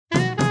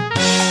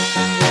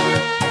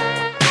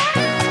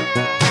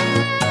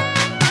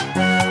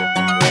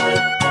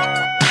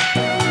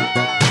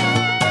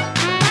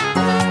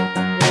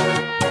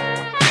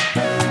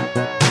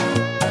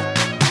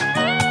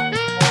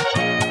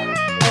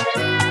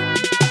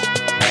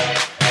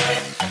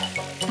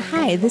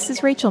Hi, this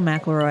is Rachel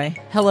McElroy.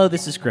 Hello,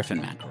 this is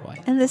Griffin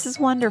McElroy. And this is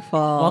wonderful.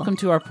 Welcome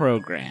to our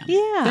program.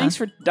 Yeah. Thanks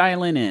for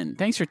dialing in.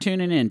 Thanks for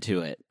tuning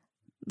into it.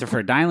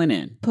 For dialing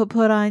in. Put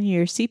on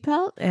your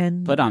seatbelt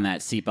and... Put on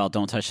that seatbelt.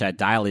 Don't touch that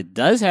dial. It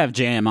does have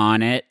jam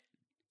on it.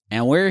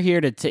 And we're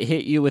here to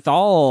hit you with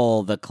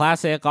all the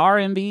classic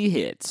R&B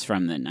hits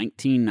from the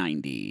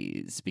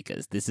 1990s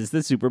because this is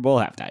the Super Bowl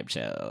halftime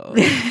show.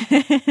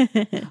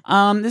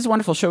 This is a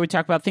wonderful show. We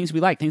talk about things we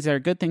like, things that are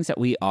good, things that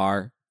we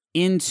are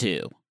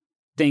into,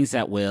 things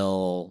that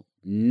will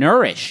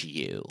nourish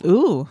you.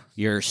 Ooh.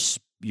 Your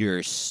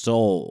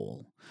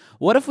soul.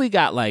 What if we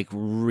got like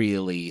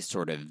really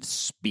sort of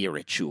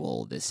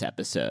spiritual this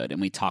episode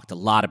and we talked a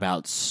lot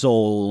about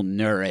soul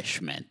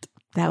nourishment?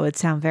 That would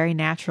sound very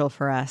natural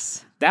for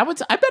us. I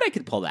bet I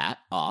could pull that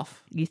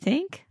off. You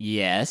think?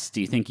 Yes.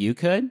 Do you think you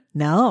could?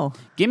 No.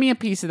 Give me a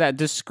piece of that.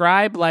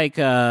 Describe like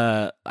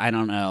I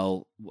don't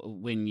know,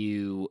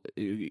 when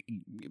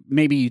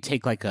maybe you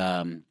take like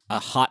a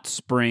hot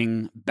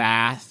spring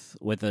bath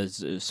with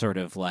a sort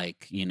of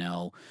like,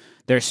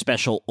 there's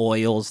special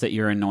oils that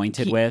you're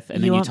anointed with,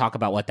 and then you talk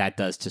about what that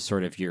does to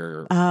sort of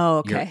your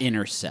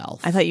inner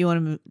self. I thought you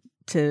wanted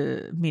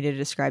me to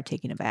describe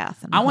taking a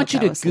bath. I want you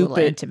to goop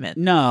it. Intimate.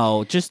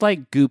 No, just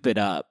like goop it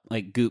up,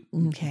 like goop.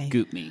 Okay.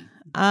 Goop me.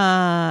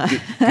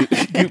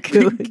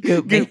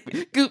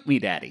 Goop me,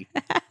 daddy.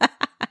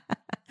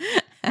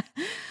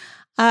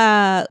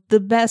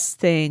 The best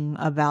thing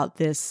about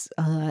this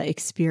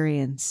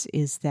experience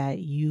is that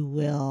you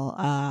will,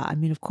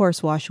 of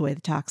course, wash away the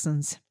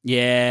toxins.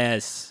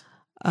 Yes.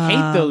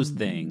 Hate those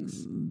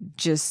things.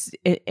 Just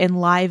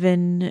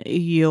enliven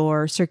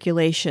your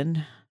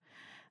circulation.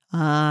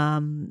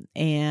 And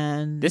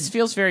this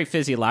feels very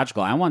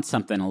physiological. I want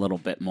something a little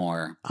bit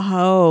more.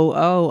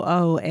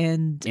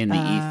 And in the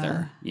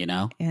ether,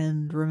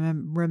 and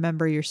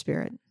remember your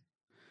spirit.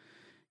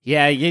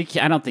 Yeah,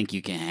 I don't think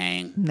you can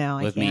hang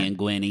with me and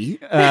Gwenny.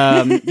 Do you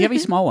have any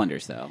small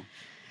wonders though?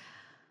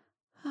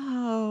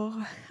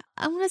 Oh,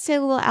 I'm gonna say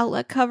little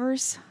outlet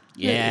covers.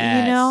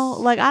 Yeah,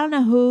 I don't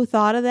know who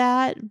thought of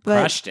that,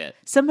 but crushed it.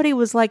 Somebody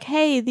was like,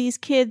 "Hey, these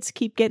kids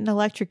keep getting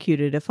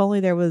electrocuted. If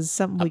only there was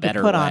something we could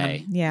put on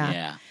them."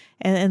 Yeah.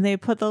 And they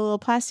put the little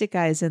plastic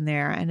guys in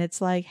there, and it's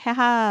like,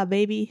 haha,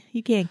 baby,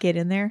 you can't get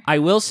in there. I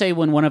will say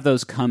when one of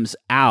those comes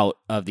out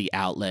of the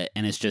outlet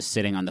and is just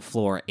sitting on the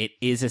floor, it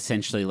is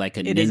essentially like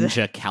a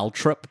ninja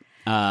caltrop.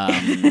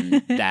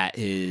 That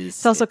is...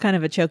 It's also kind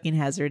of a choking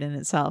hazard in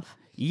itself.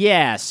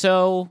 Yeah,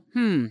 so,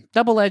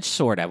 double-edged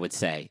sword, I would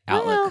say,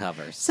 outlet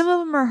covers. Some of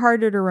them are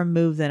harder to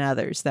remove than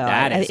others, though.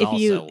 That is if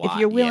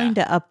you're willing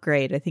to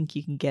upgrade, I think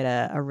you can get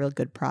a real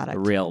good product. A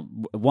real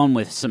one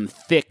with some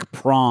thick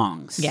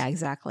prongs. Yeah,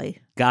 exactly.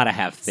 Gotta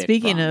have thick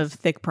Speaking prongs. of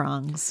thick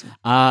prongs.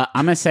 I'm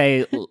going to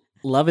say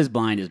Love is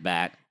Blind is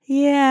back.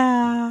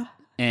 Yeah.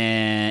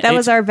 And that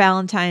was our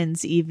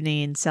Valentine's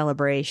evening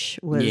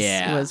celebration,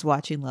 was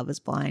watching Love is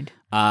Blind.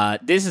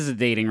 This is a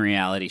dating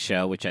reality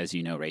show, which, as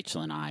you know,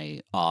 Rachel and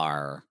I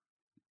are,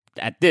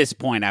 at this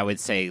point, I would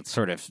say,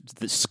 sort of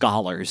the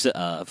scholars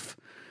of.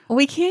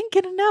 We can't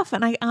get enough,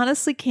 and I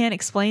honestly can't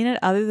explain it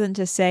other than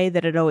to say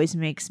that it always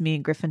makes me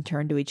and Griffin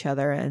turn to each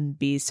other and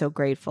be so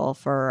grateful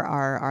for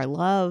our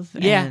love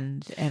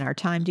and our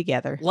time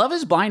together. Love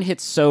is Blind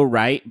hits so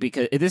right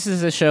because this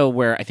is a show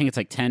where I think it's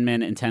like 10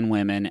 men and 10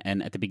 women,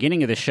 and at the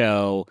beginning of the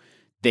show,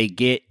 they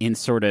get in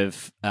sort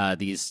of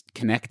these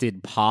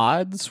connected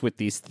pods with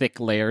these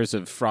thick layers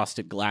of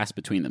frosted glass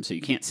between them, so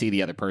you can't see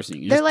the other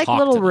person. They're like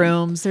little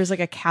rooms. There's like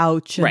a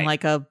couch and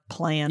like a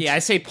plant. Yeah, I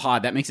say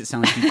pod. That makes it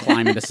sound like you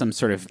climb into some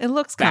sort of it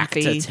looks back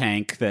comfy. to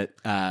tank. That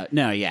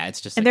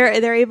it's just. And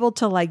they're able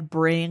to like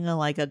bring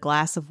like a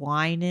glass of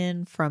wine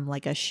in from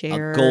like a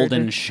shared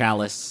golden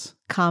chalice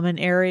common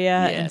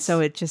area, yes. And so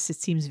it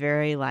seems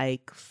very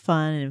like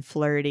fun and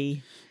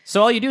flirty. So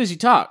all you do is you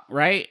talk,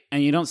 right?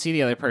 And you don't see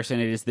the other person.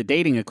 It is the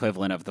dating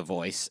equivalent of The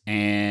Voice.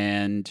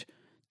 And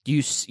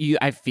you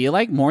I feel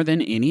like more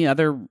than any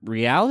other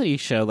reality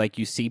show, like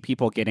you see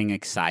people getting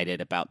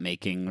excited about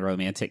making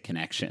romantic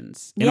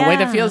connections in a way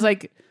that feels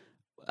like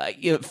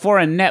for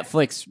a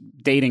Netflix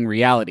dating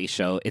reality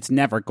show, it's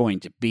never going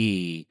to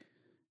be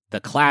the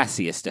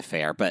classiest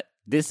affair. But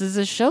this is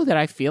a show that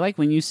I feel like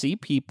when you see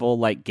people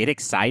like get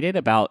excited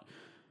about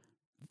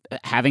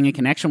having a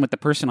connection with the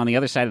person on the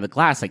other side of the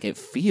glass, like it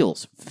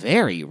feels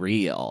very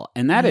real,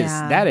 and that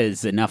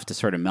is enough to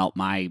sort of melt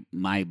my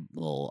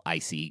little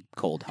icy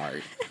cold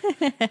heart.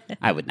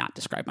 I would not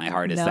describe my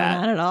heart as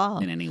that, not at all,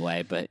 in any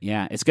way. But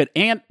yeah, it's good.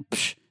 And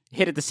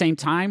hit at the same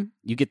time,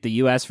 you get the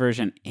U.S.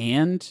 version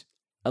and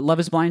Love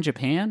is Blind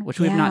Japan, which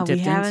we have not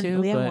dipped into.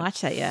 We haven't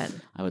watched that yet.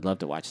 I would love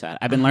to watch that.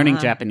 I've been learning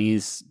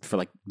Japanese for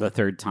like the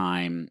third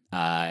time,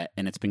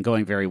 and it's been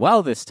going very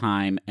well this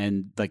time.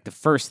 And like the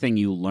first thing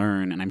you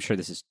learn, and I'm sure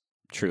this is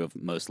true of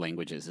most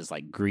languages, is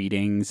like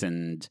greetings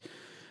and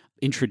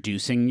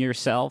introducing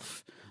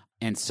yourself.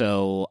 And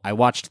so I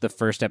watched the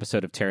first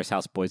episode of Terrace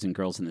House Boys and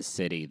Girls in the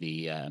City,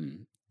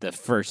 the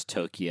first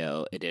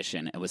Tokyo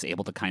edition, and was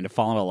able to kind of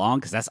follow along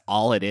because that's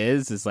all it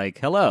is like,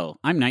 hello,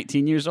 I'm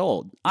 19 years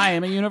old. I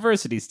am a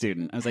university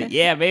student. I was like,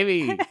 yeah,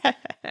 baby.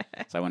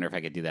 So I wonder if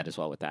I could do that as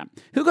well with that.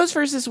 Who goes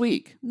first this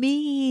week?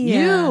 Me.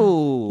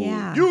 You.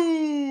 Yeah.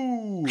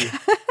 You.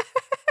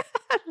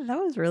 That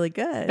was really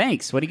good.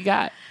 Thanks. What do you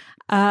got?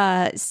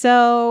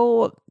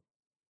 So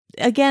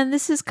again,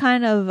 this is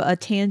kind of a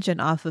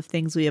tangent off of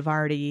things we have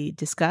already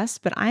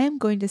discussed, but I am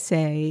going to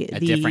say a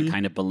different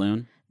kind of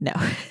balloon? No.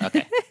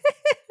 Okay.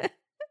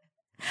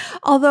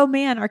 Although,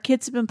 man, our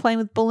kids have been playing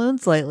with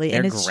balloons lately, They're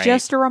and it's great.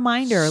 just a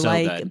reminder, So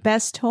like good.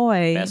 best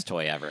toy. Best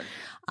toy ever.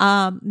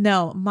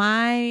 No,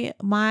 my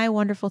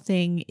wonderful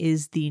thing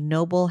is the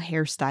Noble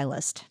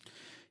hairstylist.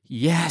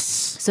 Yes.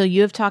 So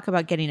you have talked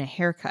about getting a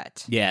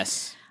haircut.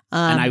 Yes.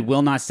 And I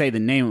will not say the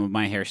name of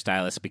my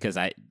hairstylist because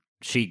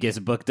she gets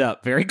booked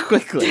up very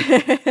quickly.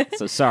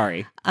 So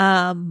sorry.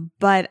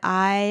 But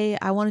I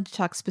wanted to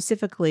talk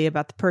specifically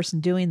about the person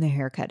doing the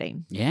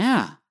haircutting.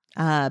 Yeah.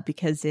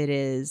 Because it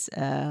is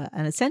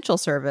an essential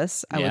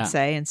service, I would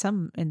say, in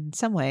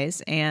some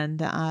ways,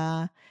 and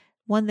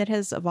one that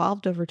has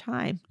evolved over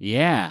time.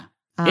 Yeah.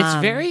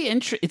 It's very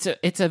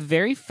it's a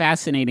very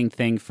fascinating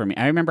thing for me.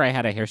 I remember I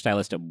had a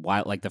hairstylist a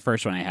while, like the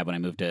first one I had when I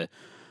moved to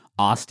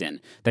Austin,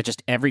 that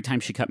just every time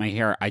she cut my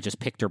hair, I just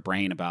picked her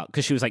brain about,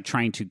 because she was like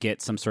trying to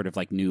get some sort of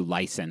like new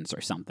license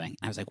or something. And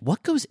I was like,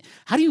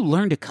 how do you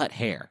learn to cut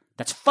hair?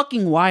 That's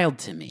fucking wild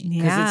to me.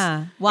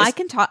 Yeah. I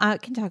can talk a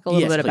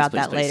little bit about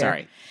that later.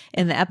 Sorry.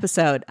 In the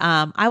episode.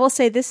 I will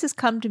say this has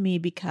come to me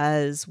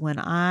because when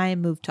I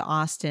moved to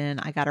Austin,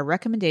 I got a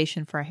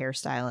recommendation for a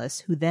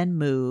hairstylist who then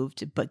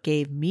moved, but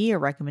gave me a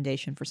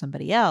recommendation for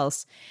somebody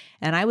else.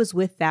 And I was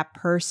with that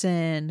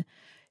person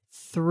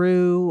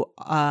through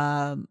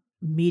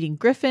meeting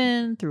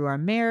Griffin, through our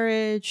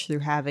marriage, through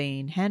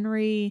having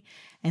Henry.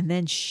 And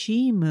then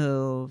she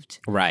moved.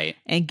 Right.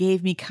 And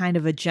gave me kind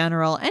of a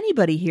general,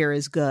 anybody here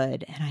is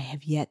good. And I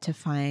have yet to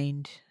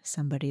find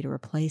somebody to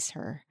replace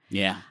her.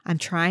 Yeah. I'm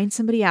trying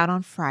somebody out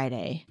on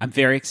Friday. I'm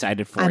very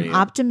excited for you. I'm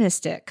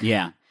optimistic.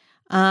 Yeah.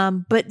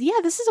 But yeah,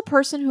 this is a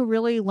person who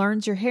really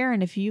learns your hair.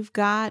 And if you've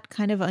got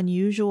kind of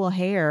unusual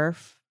hair,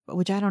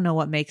 which I don't know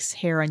what makes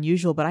hair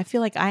unusual, but I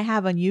feel like I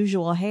have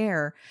unusual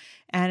hair.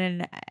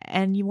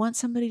 And you want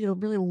somebody to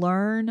really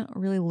learn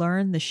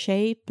the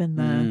shape and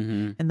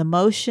the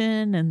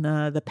motion and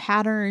the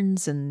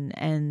patterns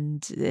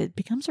and it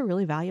becomes a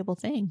really valuable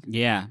thing.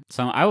 Yeah.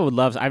 So I would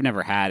love. I've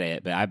never had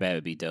it, but I bet it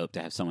would be dope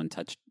to have someone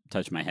touch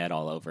my head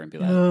all over and be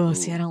like, "Oh,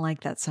 see, I don't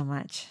like that so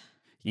much."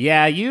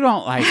 Yeah, you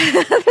don't like.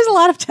 There's a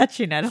lot of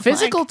touching. I don't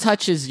Physical like.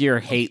 touch is your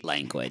hate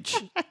language.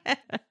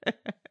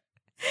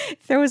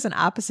 If there was an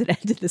opposite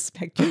end of the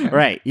spectrum.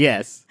 Right,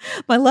 yes.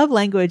 My love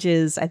language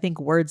is, I think,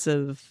 words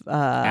of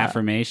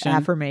affirmation.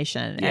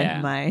 Yeah.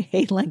 And my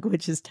hate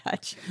language is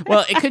touch.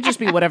 Well, it could just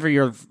be whatever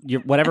your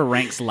whatever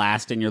ranks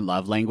last in your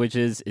love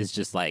languages is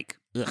just like,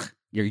 ugh,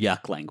 your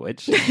yuck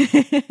language.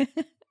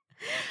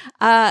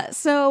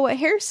 So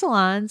hair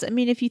salons, I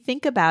mean, if you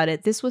think about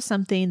it, this was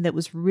something that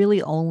was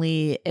really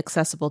only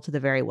accessible to the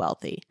very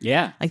wealthy.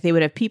 Yeah. Like they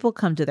would have people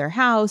come to their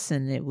house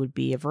and it would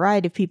be a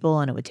variety of people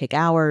and it would take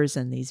hours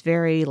and these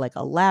very like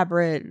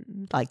elaborate,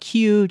 like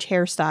huge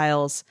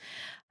hairstyles.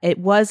 It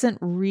wasn't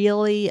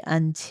really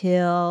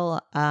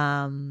until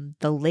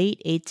the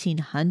late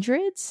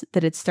 1800s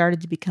that it started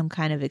to become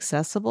kind of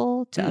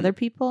accessible to other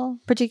people,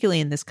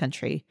 particularly in this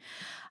country.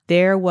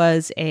 There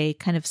was a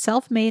kind of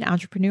self-made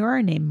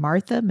entrepreneur named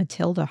Martha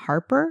Matilda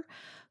Harper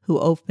who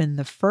opened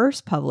the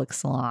first public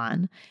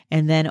salon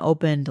and then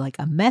opened like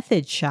a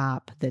method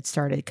shop that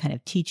started kind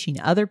of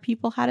teaching other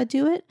people how to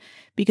do it.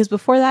 Because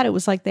before that, it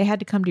was like they had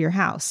to come to your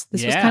house.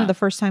 This was kind of the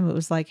first time it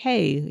was like,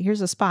 hey,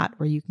 here's a spot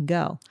where you can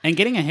go. And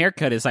getting a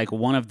haircut is like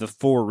one of the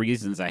 4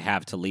 reasons I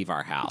have to leave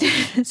our house.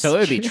 So it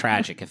would be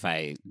tragic if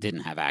I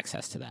didn't have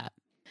access to that.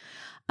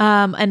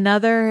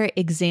 Another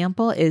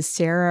example is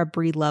Sarah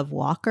Breedlove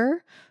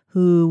Walker,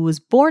 who was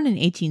born in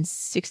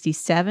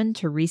 1867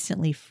 to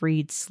recently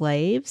freed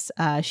slaves.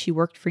 She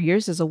worked for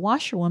years as a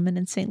washerwoman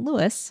in St.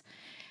 Louis.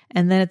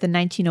 And then at the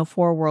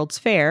 1904 World's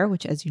Fair,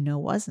 which, as you know,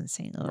 was in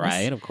St. Louis.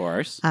 Right, of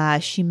course.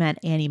 She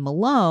met Annie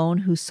Malone,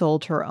 who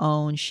sold her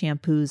own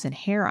shampoos and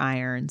hair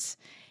irons.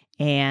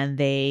 And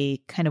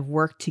they kind of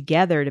worked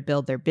together to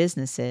build their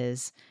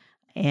businesses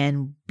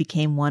and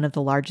became one of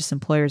the largest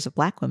employers of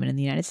Black women in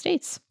the United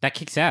States. That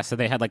kicks ass. So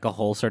they had like a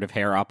whole sort of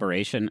hair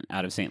operation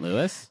out of St.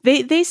 Louis?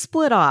 They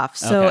split off.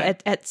 So Okay.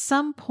 at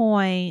some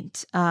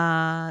point,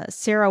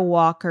 Sarah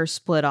Walker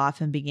split off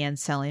and began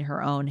selling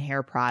her own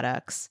hair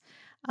products.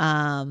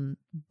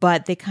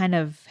 But they kind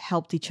of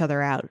helped each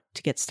other out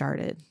to get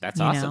started.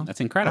 That's awesome. know?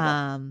 That's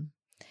incredible.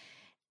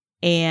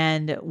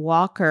 And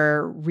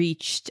Walker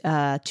reached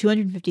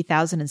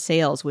 250,000 in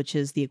sales, which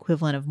is the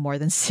equivalent of more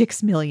than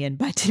 6 million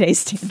by today's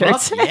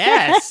standards. Fuck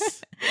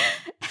yes.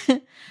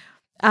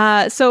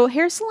 So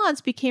hair salons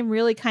became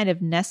really kind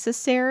of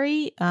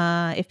necessary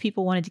if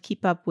people wanted to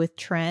keep up with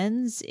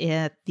trends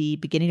at the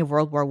beginning of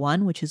World War I,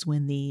 which is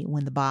when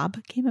the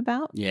bob came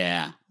about.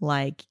 Yeah.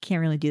 Like, you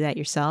can't really do that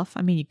yourself.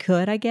 I mean, you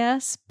could, I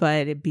guess,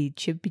 but it'd be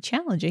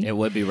challenging. It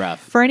would be rough.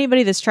 For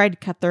anybody that's tried to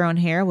cut their own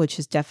hair, which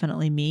is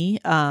definitely me,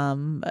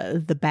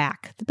 the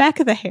back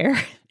of the hair.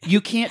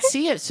 You can't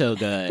see it so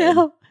good.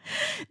 No.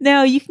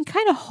 Now you can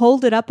kind of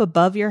hold it up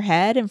above your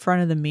head in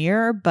front of the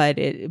mirror, but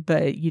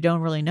you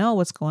don't really know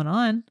what's going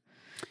on.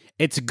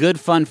 It's good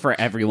fun for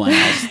everyone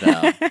else,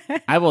 though.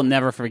 I will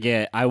never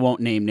forget, I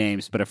won't name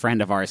names, but a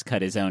friend of ours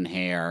cut his own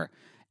hair,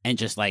 and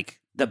just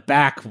like the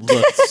back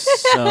looked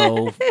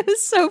so... It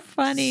was so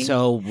funny.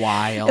 So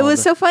wild. It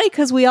was so funny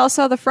because we all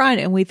saw the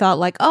front and we thought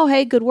like, oh,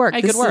 hey, good work.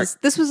 Hey, good work.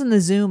 This was in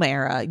the Zoom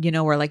era,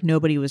 where like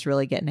nobody was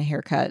really getting a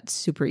haircut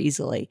super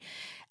easily.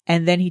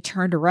 And then he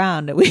turned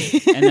around and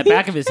and the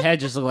back of his head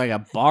just looked like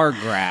a bar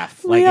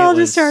graph. We all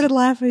just started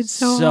laughing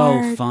so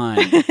hard.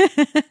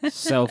 Fun.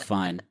 So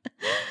fun.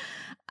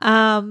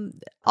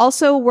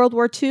 Also, World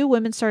War II,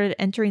 women started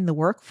entering the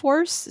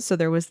workforce. So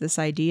there was this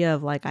idea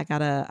of like, I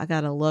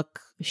gotta look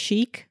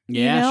chic,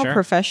 sure.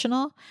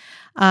 Professional.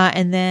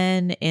 And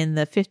then in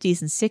the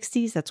 50s and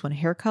 60s, that's when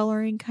hair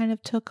coloring kind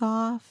of took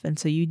off. And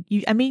so you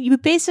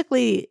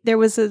basically, there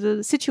was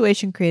a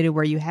situation created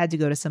where you had to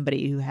go to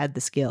somebody who had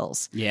the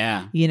skills.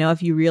 Yeah.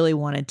 If you really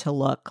wanted to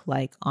look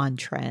like on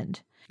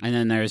trend. And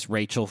then there's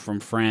Rachel from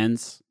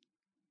Friends.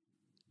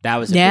 That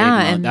was a big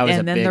moment. That was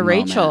and a then big the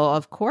Rachel,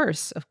 moment. of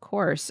course.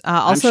 Also,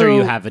 I'm sure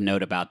you have a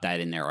note about that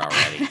in there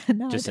already.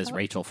 No, just as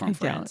Rachel from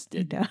Friends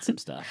did some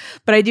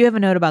stuff. But I do have a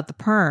note about the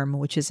perm,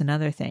 which is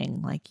another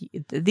thing. Like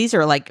these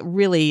are like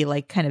really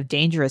like kind of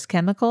dangerous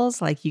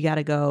chemicals. Like you got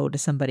to go to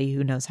somebody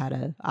who knows how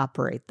to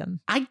operate them.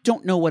 I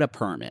don't know what a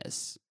perm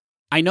is.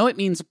 I know it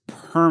means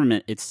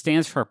permanent. It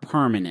stands for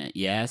permanent,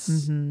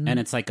 yes, and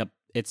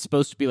it's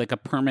supposed to be like a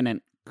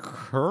permanent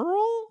curl.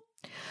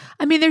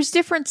 I mean, there's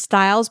different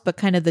styles, but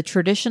kind of the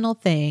traditional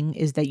thing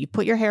is that you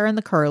put your hair in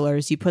the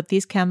curlers, you put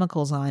these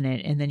chemicals on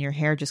it, and then your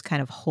hair just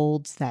kind of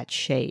holds that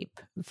shape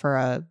for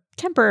a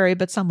temporary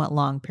but somewhat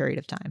long period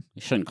of time.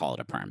 You shouldn't call it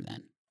a perm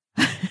then.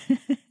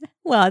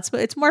 Well,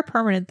 it's more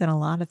permanent than a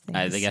lot of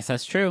things. I guess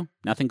that's true.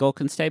 Nothing gold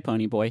can stay,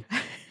 pony boy.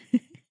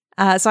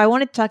 So I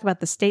wanted to talk about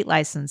the state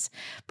license,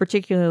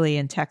 particularly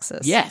in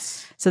Texas.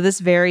 Yes. So this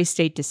varies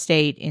state to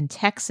state. In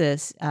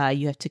Texas,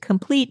 you have to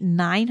complete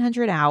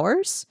 900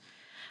 hours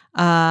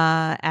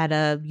at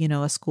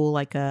a school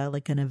like an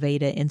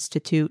Aveda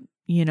Institute,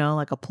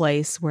 like a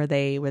place where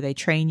they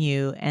train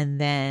you. And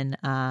then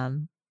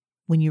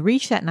when you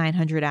reach that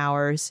 900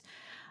 hours,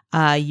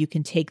 you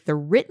can take the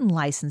written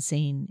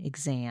licensing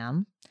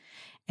exam.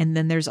 And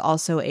then there's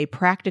also a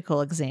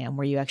practical exam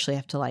where you actually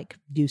have to like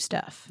do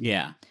stuff.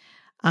 Yeah.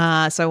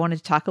 So I wanted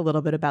to talk a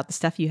little bit about the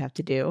stuff you have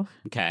to do.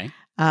 Okay.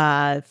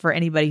 For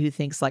anybody who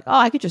thinks like, oh,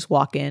 I could just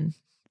walk in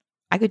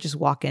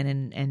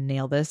and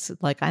nail this.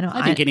 Like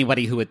I think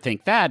anybody who would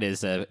think that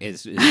is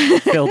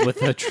filled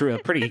with a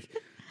pretty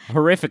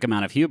horrific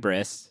amount of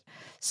hubris.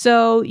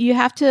 So you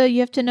have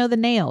to know the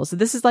nails.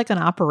 This is like an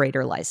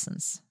operator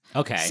license.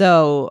 Okay.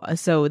 So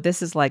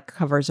this is like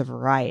covers a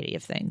variety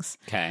of things.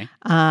 Okay.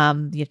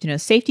 You have to know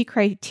safety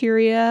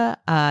criteria.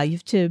 You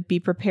have to be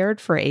prepared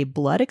for a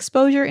blood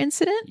exposure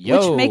incident,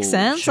 which makes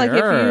sense. Sure.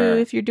 Like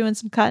if you're doing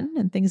some cutting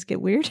and things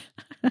get weird.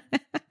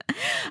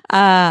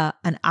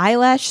 An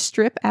eyelash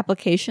strip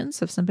application.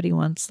 So if somebody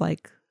wants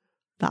like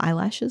the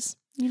eyelashes,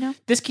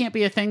 This can't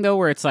be a thing though,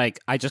 where it's like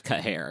I just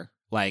cut hair.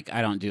 Like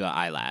I don't do an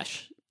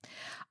eyelash.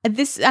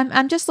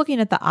 I'm just looking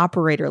at the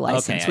operator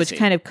license, which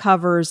kind of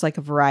covers like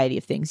a variety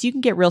of things. You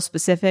can get real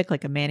specific,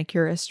 like a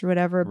manicurist or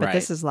whatever, but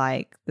this is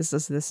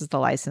the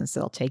license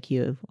that'll take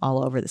you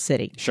all over the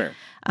city. Sure.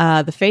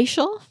 The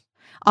facial,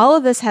 all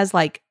of this has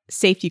like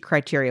safety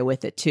criteria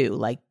with it too.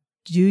 Like,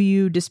 do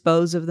you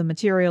dispose of the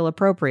material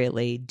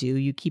appropriately? Do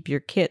you keep your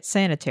kit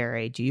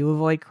sanitary? Do you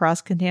avoid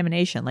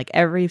cross-contamination? Like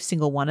every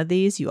single one of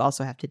these, you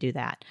also have to do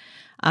that.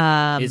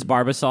 Is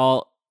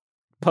Barbasol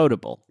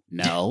potable?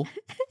 No.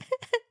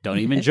 Don't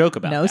even joke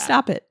about that. No,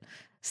 stop it.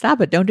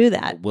 Stop it. Don't do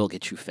that. We'll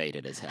get you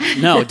faded as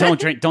hell. No, don't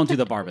do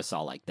the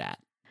Barbasol like that.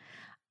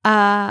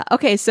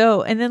 Okay,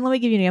 so, and then let me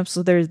give you an example.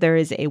 So there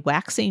is a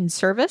waxing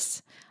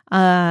service,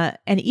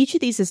 and each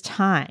of these is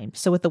timed.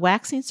 So with the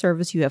waxing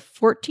service, you have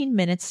 14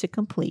 minutes to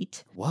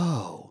complete.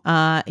 Whoa.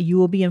 You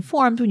will be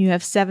informed when you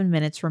have 7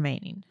 minutes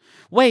remaining.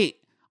 Wait,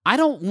 I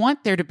don't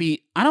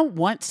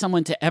want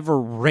someone to ever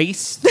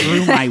race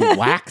through my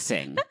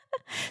waxing.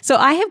 So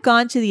I have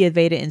gone to the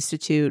Aveda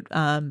Institute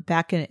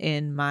back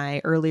in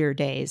my earlier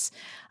days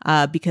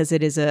because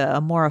it is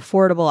a more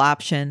affordable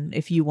option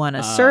if you want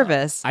a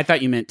service. I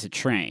thought you meant to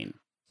train.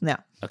 No.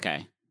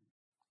 Okay.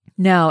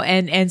 No,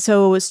 and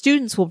so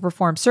students will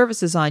perform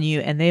services on you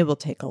and they will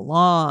take a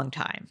long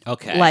time.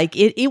 Okay. Like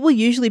it will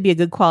usually be a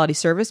good quality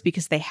service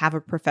because they have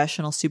a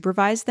professional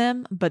supervise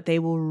them, but they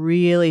will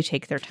really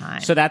take their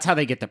time. So that's how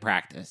they get the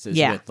practice is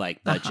with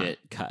like budget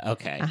cut.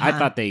 Okay. I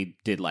thought they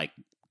did like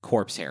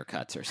corpse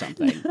haircuts or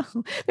something.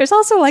 No. There's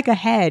also like a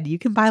head. You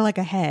can buy like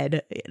a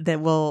head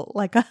that will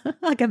like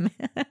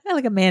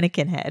a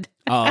mannequin head.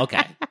 Oh,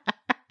 okay.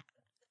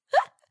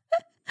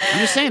 I'm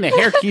just saying the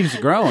hair keeps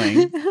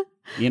growing,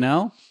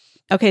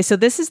 Okay, so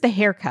this is the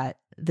haircut.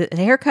 The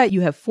haircut,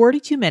 you have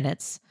 42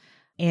 minutes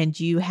and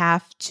you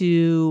have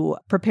to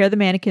prepare the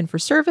mannequin for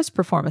service,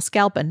 perform a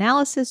scalp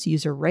analysis,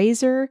 use a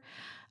razor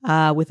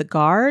with a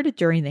guard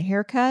during the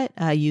haircut,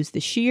 use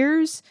the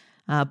shears,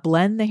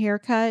 blend the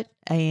haircut,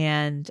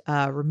 and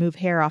remove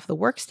hair off the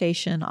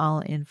workstation all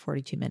in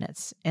 42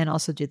 minutes, and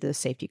also do the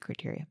safety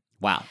criteria.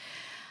 Wow.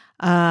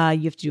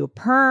 You have to do a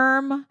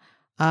perm,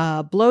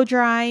 blow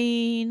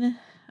drying,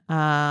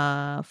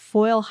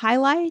 foil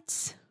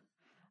highlights,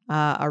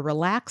 a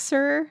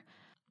relaxer.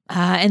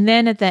 And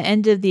then at the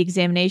end of the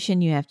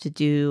examination, you have to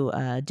do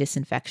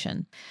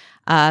disinfection.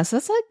 So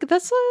that's a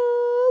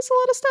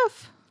lot of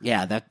stuff.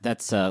 Yeah,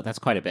 that's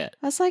quite a bit.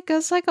 That's like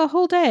a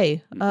whole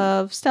day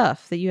of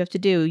stuff that you have to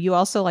do. You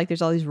also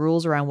there's all these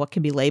rules around what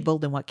can be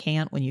labeled and what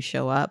can't when you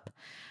show up.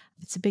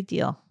 It's a big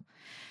deal.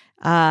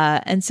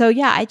 And so,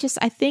 yeah, I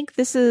think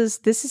this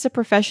is a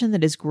profession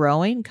that is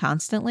growing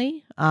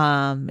constantly.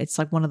 It's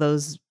like one of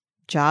those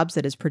jobs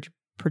that is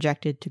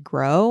projected to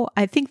grow.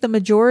 I think the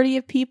majority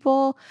of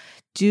people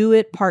do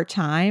it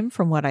part-time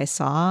from what I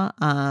saw.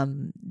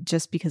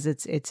 Just because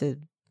it's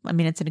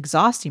an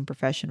exhausting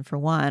profession for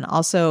one.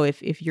 Also,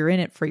 if you're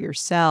in it for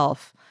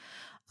yourself,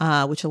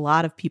 which a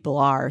lot of people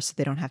are, so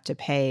they don't have to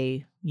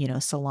pay,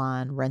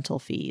 salon rental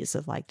fees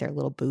of like their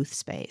little booth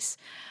space.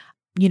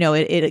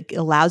 It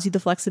allows you the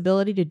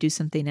flexibility to do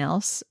something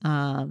else.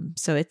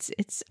 So it's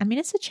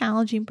a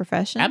challenging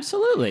profession.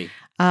 Absolutely.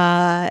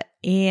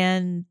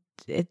 And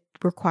it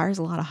requires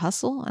a lot of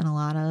hustle and a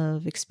lot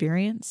of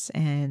experience.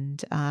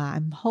 And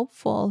I'm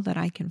hopeful that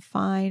I can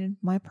find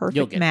my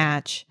perfect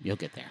match. You'll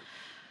get there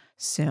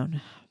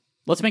soon.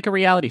 Let's make a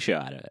reality show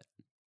out of it.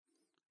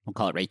 We'll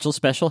call it Rachel's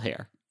Special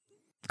Hair.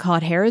 Call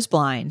it Hair is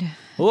Blind.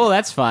 Oh,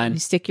 that's fun. You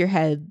stick your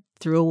head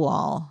through a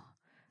wall.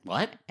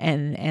 What?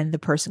 And the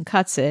person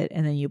cuts it,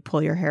 and then you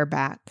pull your hair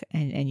back,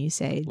 and you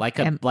say like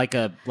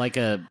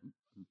a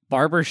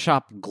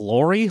barbershop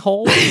glory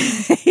hole.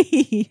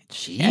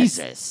 Jesus,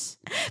 yes.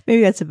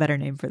 Maybe that's a better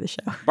name for the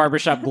show.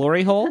 Barbershop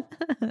glory hole.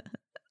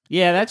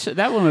 Yeah,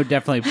 that one would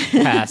definitely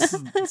pass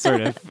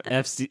sort of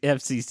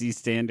FCC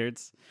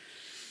standards.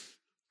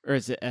 Or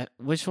is it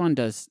which one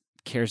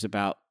cares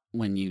about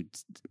when you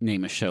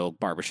name a show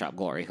Barbershop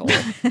Glory Hole?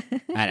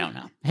 I don't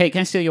know. Hey,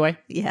 can I steal you away?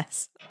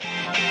 Yes.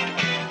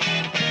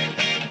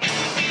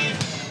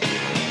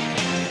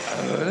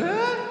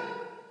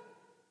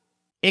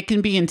 It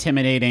can be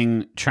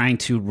intimidating trying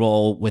to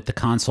roll with the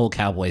console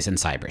cowboys in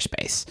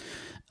cyberspace.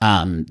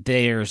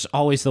 There's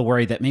always the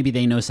worry that maybe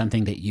they know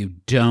something that you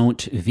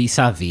don't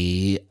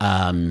vis-a-vis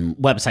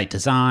website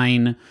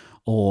design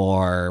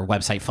or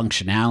website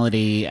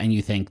functionality, and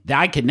you think,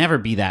 I could never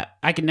be that.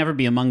 I could never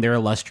be among their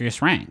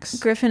illustrious ranks.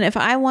 Griffin, if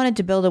I wanted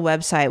to build a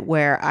website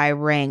where I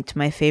ranked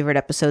my favorite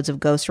episodes of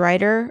Ghost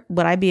Rider,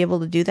 would I be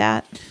able to do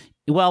that?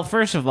 Well,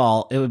 first of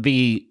all, it would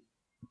be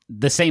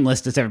the same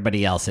list as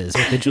everybody else's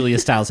with the Julia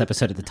Stiles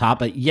episode at the top.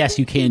 But yes,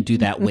 you can do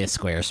that with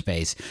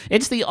Squarespace.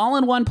 It's the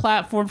all-in-one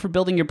platform for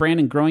building your brand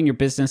and growing your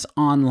business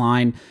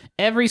online.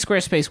 Every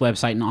Squarespace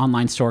website and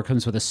online store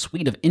comes with a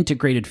suite of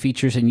integrated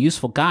features and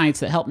useful guides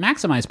that help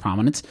maximize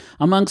prominence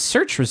among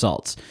search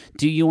results.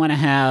 Do you want to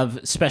have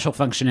special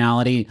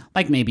functionality,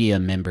 like maybe a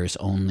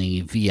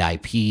members-only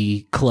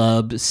VIP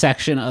club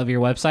section of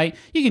your website?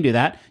 You can do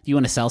that. Do you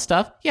want to sell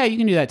stuff? Yeah, you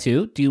can do that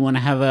too. Do you want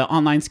to have an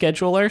online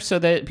scheduler so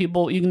that you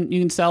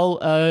can sell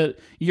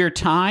your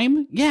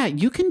time? Yeah,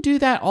 you can do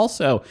that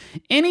also.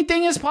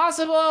 Anything is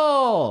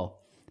possible.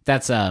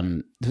 That's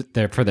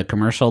there for the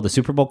commercial, the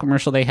Super Bowl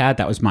commercial they had.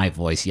 That was my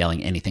voice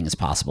yelling anything is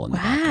possible in the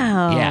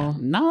background. Yeah,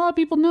 not a lot of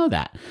people know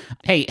that.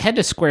 Hey, head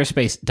to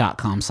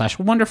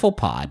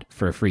squarespace.com/wonderfulpod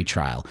for a free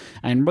trial.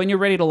 And when you're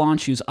ready to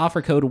launch, use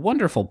offer code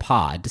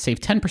WonderfulPod to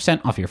save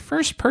 10% off your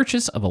first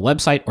purchase of a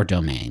website or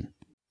domain.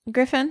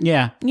 Griffin?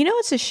 Yeah. You know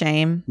what's a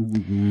shame?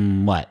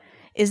 What?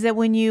 Is that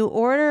when you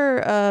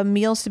order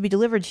meals to be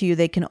delivered to you,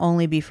 they can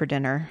only be for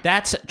dinner.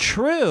 That's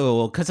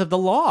true because of the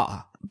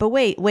law. But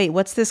wait,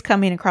 what's this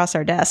coming across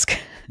our desk?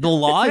 The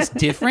law is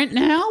different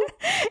now?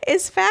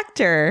 It's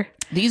Factor.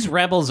 These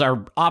rebels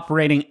are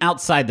operating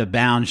outside the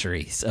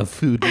boundaries of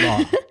food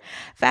law.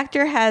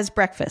 Factor has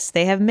breakfast.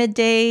 They have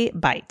midday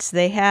bites.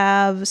 They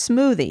have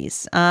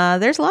smoothies.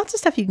 There's lots of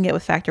stuff you can get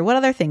with Factor. What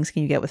other things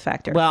can you get with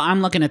Factor? Well,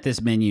 I'm looking at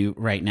this menu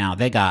right now.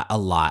 They got a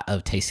lot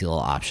of tasty little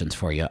options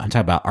for you. I'm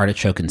talking about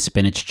artichoke and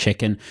spinach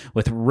chicken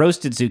with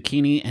roasted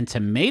zucchini and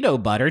tomato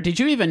butter. Did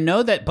you even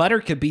know that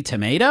butter could be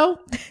tomato?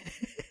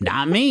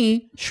 Not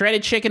me.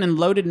 Shredded chicken and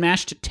loaded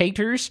mashed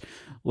taters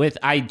with,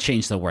 I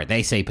changed the word.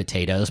 They say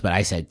potatoes, but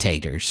I said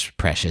taters,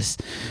 precious.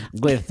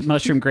 With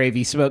mushroom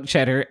gravy, smoked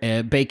cheddar,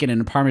 bacon,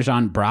 and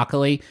Parmesan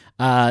broccoli.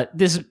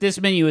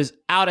 This menu is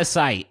out of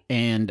sight,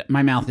 and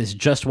my mouth is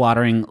just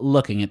watering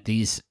looking at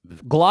these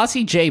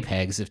glossy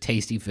JPEGs of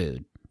tasty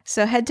food.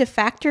 So head to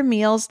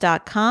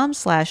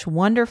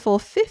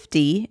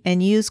factormeals.com/wonderful50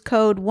 and use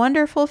code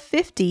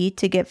wonderful50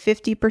 to get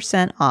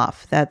 50%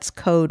 off. That's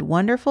code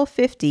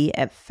wonderful50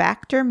 at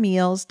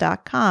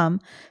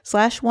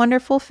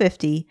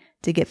factormeals.com/wonderful50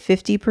 to get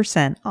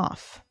 50%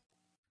 off.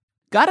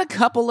 Got a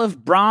couple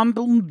of Brom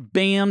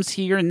Bams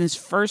here, and this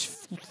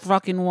first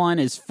fucking one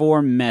is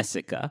for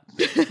Messica.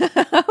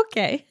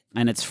 Okay.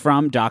 And it's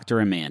from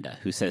Dr. Amanda,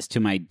 who says, "To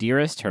my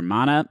dearest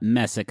Hermana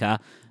Messica,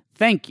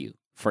 thank you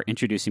for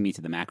introducing me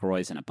to the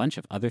McElroys and a bunch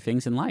of other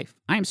things in life.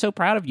 I am so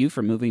proud of you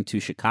for moving to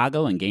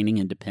Chicago and gaining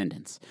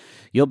independence.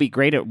 You'll be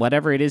great at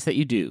whatever it is that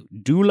you do,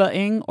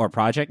 doula-ing or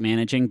project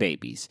managing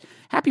babies.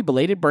 Happy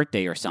belated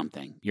birthday or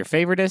something. Your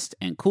favoritist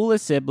and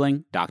coolest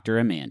sibling, Dr.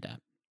 Amanda.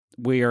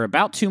 We are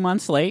about 2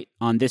 months late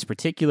on this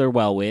particular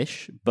well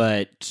wish,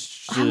 but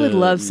I would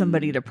love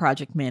somebody to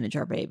project manage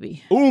our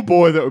baby. Oh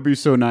boy, that would be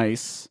so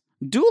nice.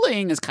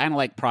 Doulaing is kind of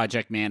like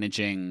project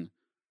managing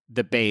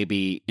the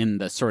baby in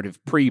the sort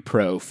of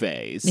pre-pro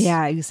phase.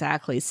 Yeah,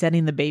 exactly.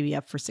 Setting the baby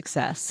up for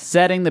success.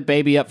 Setting the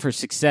baby up for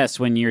success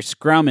when you're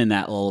scrumming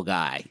that little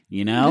guy,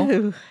 you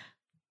know?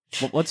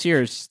 What's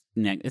yours?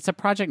 Nick? It's a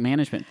project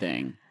management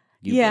thing.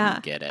 You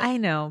wouldn't get it. I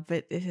know,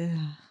 but it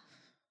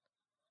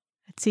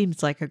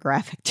seems like a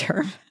graphic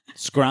term.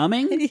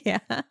 Scrumming?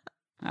 Yeah.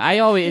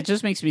 It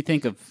just makes me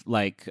think of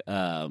like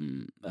how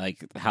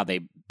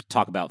they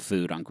talk about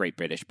food on Great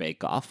British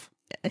Bake Off.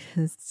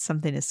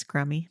 Something is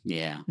scrummy.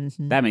 Yeah.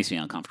 Mm-hmm. That makes me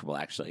uncomfortable,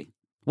 actually.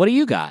 What do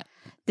you got?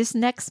 This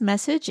next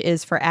message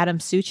is for Adam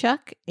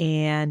Suchuk,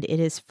 and it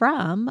is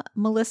from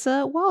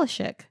Melissa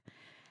Walashik.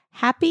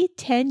 Happy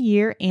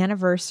 10-year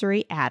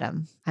anniversary,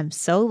 Adam. I'm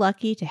so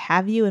lucky to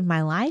have you in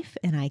my life,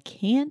 and I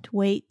can't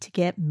wait to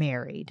get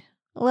married.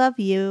 Love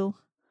you.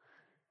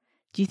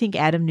 Do you think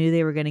Adam knew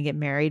they were going to get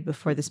married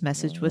before this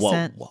message was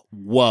sent?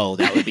 Whoa,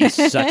 that would be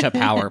such a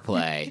power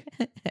play.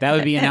 That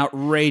would be an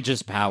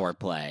outrageous power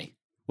play.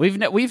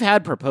 We've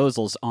had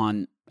proposals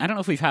on, I don't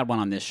know if we've had one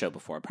on this show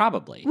before,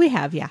 probably. We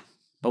have, yeah.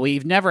 But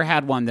we've never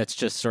had one that's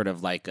just sort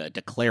of like a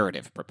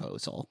declarative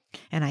proposal.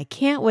 And I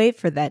can't wait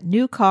for that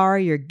new car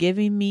you're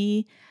giving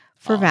me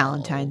for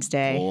Valentine's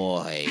Day.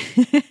 Boy.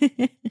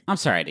 I'm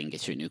sorry I didn't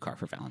get you a new car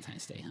for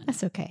Valentine's Day, honey.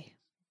 That's okay.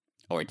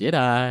 Or did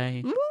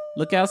I? Ooh.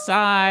 Look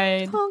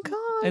outside. Honk,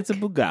 honk. It's a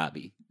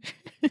Bugatti.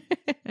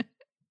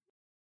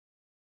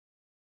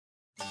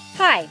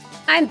 Hi,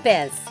 I'm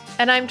Biz.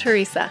 And I'm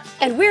Teresa.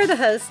 And we're the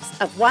hosts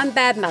of One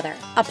Bad Mother,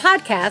 a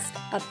podcast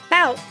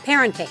about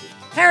parenting.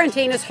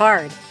 Parenting is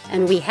hard,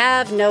 and we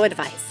have no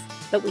advice.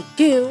 But we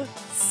do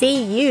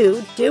see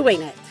you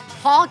doing it.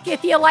 Honk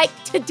if you like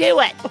to do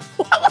it.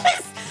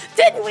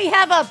 Didn't we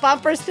have a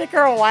bumper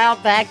sticker a while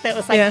back that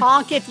was like,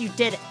 honk if you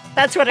did it?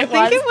 That's what it was.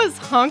 I think it was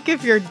honk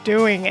if you're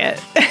doing it.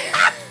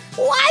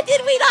 Why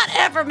did we not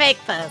ever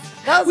make those?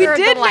 We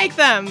did make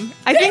them.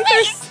 I think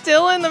they're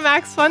still in the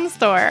Max Fun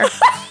store.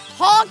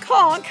 Honk,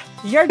 honk.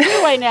 You're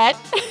doing it.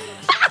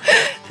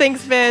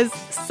 Thanks, Biz.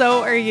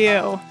 So are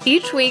you.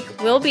 Each week,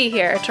 we'll be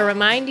here to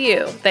remind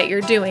you that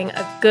you're doing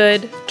a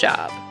good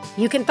job.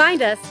 You can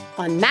find us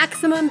on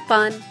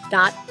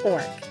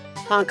MaximumFun.org.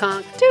 Honk,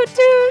 honk. Toot,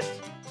 toot.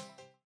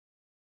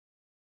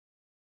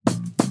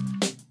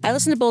 I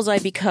listen to Bullseye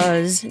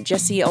because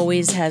Jesse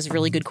always has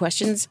really good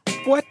questions.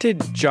 What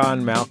did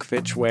John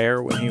Malkovich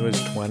wear when he was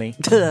 20?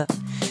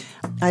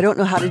 I don't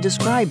know how to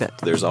describe it.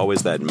 There's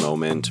always that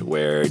moment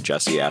where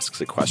Jesse asks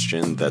a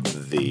question that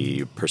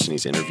the person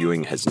he's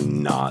interviewing has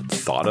not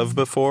thought of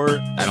before.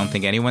 I don't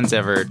think anyone's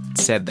ever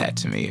said that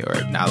to me or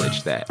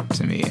acknowledged that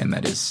to me, and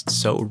that is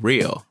so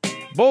real.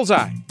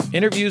 Bullseye.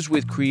 Interviews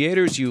with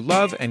creators you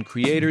love and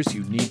creators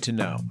you need to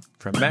know.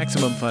 From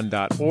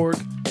MaximumFun.org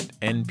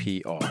and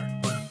NPR.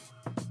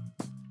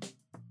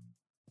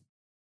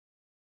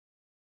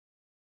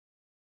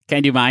 Can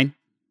I do mine?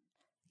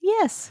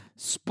 Yes.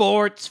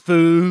 Sports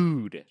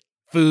food.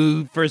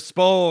 Food for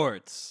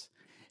sports.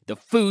 The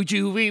food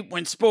you eat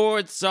when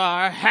sports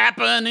are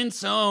happening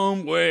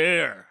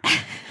somewhere.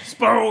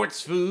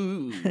 Sports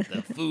food.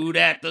 The food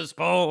at the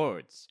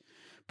sports.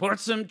 Put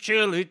some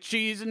chili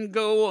cheese and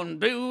go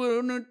and do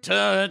a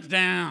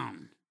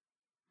touchdown.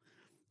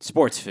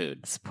 Sports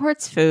food.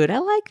 Sports food. I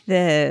like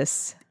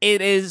this. It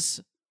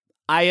is.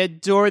 I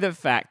adore the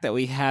fact that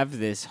we have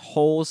this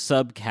whole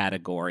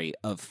subcategory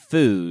of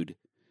food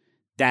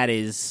that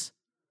is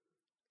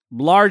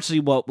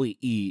largely what we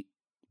eat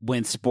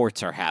when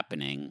sports are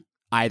happening,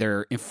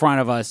 either in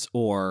front of us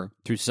or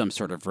through some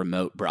sort of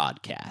remote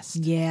broadcast.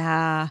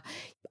 Yeah.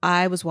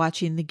 I was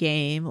watching the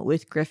game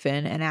with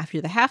Griffin, and after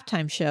the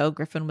halftime show,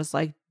 Griffin was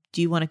like,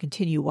 do you want to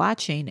continue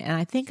watching? And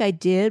I think I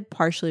did,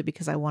 partially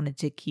because I wanted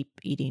to keep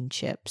eating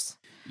chips.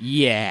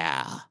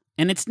 Yeah.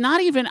 And it's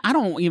not even, I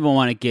don't even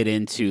want to get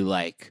into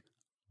like,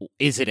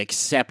 is it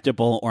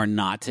acceptable or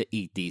not to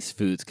eat these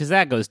foods? Because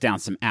that goes down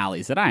some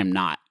alleys that I am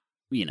not,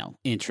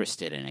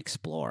 interested in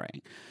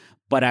exploring.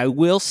 But I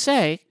will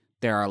say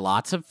there are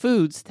lots of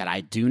foods that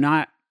I do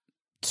not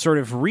sort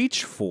of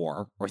reach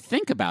for or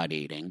think about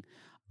eating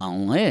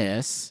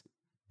unless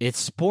it's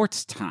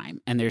sports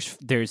time. And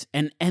there's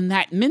and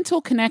that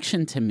mental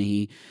connection to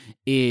me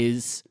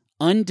is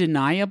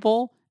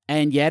undeniable.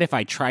 And yet, if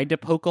I tried to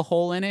poke a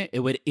hole in it, it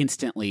would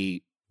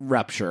instantly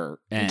rupture.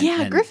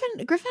 Griffin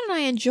and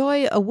I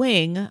enjoy a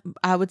wing.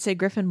 I would say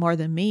Griffin more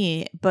than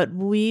me, but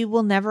we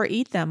will never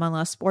eat them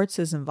unless sports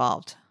is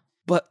involved.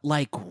 But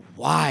like,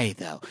 why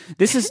though?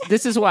 This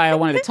is why I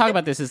wanted to talk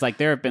about this. Is like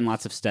there have been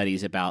lots of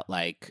studies about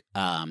like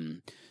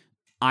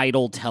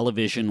idle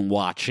television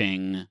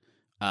watching,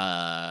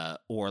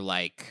 or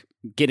like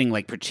getting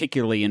like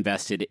particularly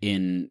invested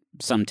in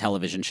some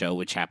television show,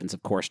 which happens,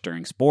 of course,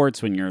 during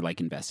sports when you're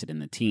like invested in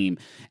the team,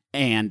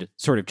 and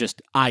sort of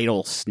just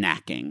idle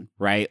snacking,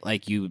 right?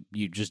 Like you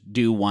just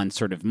do one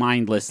sort of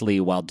mindlessly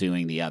while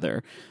doing the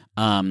other.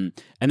 And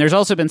there's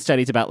also been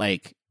studies about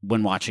like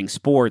when watching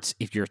sports,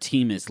 if your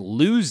team is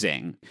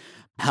losing,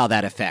 how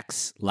that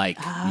affects like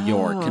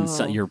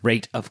your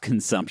rate of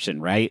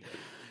consumption, right?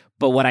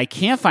 But what I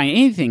can't find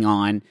anything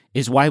on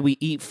is why we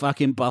eat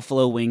fucking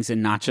buffalo wings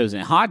and nachos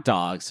and hot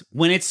dogs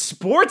when it's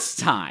sports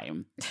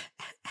time.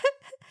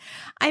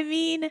 I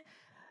mean,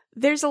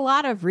 there's a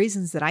lot of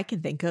reasons that I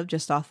can think of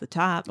just off the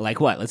top. Like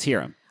what? Let's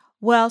hear them.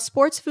 Well,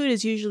 sports food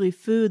is usually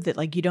food that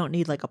like you don't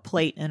need like a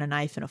plate and a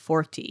knife and a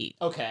fork to eat.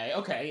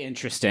 Okay,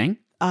 interesting.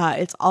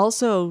 It's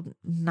also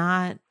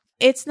not...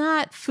 It's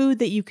not food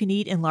that you can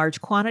eat in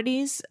large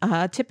quantities,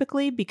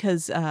 typically,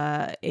 because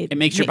it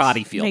makes your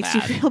body feel makes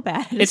bad. you feel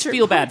bad. It's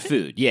feel bad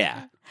food,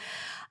 yeah.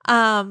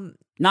 Not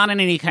in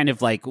any kind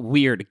of like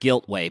weird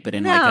guilt way, but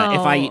in like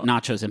if I eat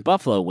nachos and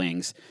buffalo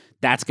wings,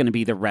 that's going to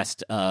be the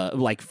rest,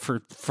 like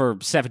for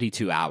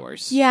 72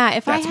 hours. Yeah,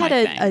 if That's I had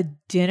a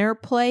dinner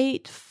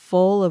plate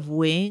full of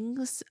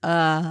wings,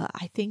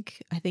 I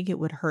think it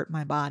would hurt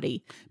my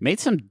body. Made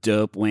some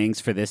dope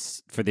wings for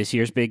this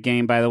year's big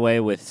game, by the way,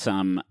 with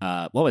some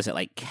what was it,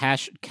 like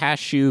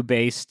cashew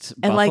based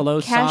and buffalo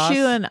like cashew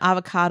sauce and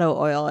avocado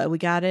oil. We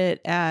got it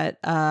at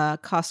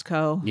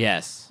Costco.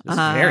 Yes, it's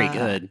very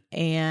good.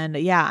 And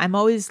yeah, I'm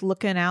always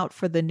looking out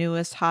for the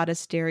newest,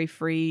 hottest dairy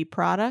free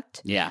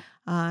product. Yeah.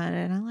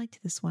 And I liked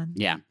this one.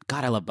 Yeah.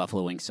 God, I love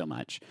buffalo wings so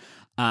much.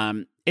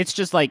 It's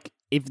just like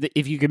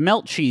if you could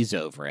melt cheese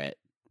over it,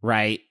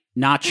 right?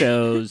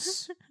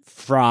 Nachos,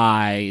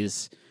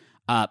 fries,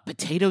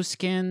 potato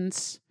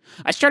skins.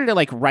 I started to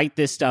like write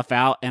this stuff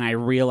out, and I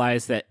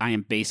realized that I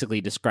am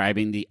basically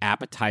describing the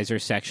appetizer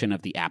section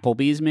of the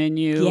Applebee's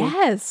menu.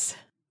 Yes.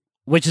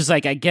 Which is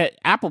like, I get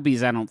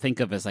Applebee's, I don't think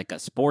of as like a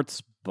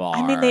sports bar.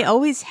 I mean, they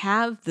always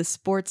have the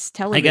sports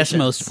television. I guess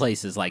most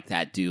places like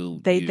that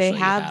do. They usually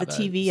have the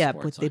TV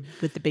up with one.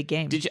 the big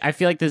game. I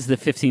feel like this is the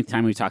 15th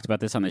time we've talked about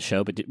this on the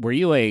show, but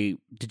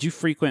did you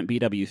frequent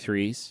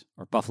BW3s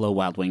or Buffalo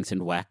Wild Wings in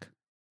WEC?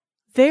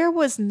 There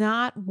was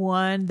not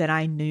one that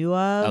I knew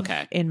of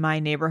in my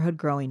neighborhood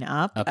growing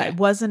up. Okay. It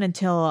wasn't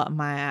until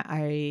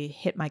I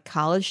hit my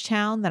college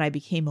town that I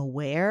became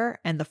aware.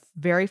 And the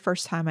very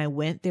first time I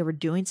went, they were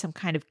doing some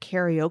kind of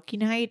karaoke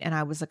night. And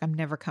I was like, I'm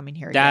never coming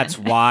here again. That's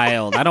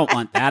wild. I don't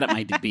want that at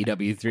my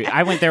BW3.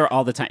 I went there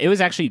all the time. It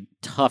was actually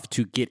tough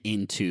to get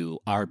into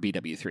our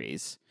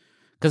BW3s.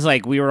 Because,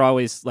 like, we were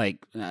always, like,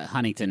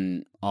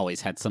 Huntington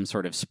always had some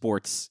sort of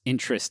sports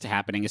interest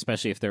happening,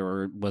 especially if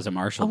there was a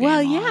Marshall game Well,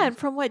 on. yeah, and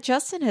from what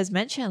Justin has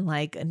mentioned,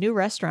 like, new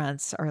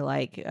restaurants are,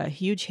 like, a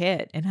huge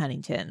hit in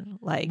Huntington.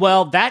 Like,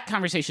 well, that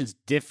conversation's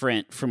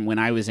different from when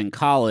I was in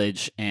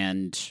college,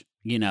 and,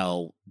 you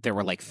know, there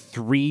were, like,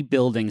 3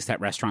 buildings that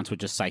restaurants would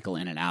just cycle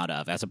in and out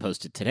of, as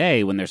opposed to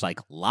today when there's,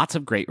 like, lots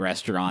of great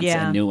restaurants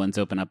and new ones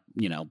open up,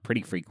 you know,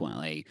 pretty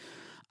frequently.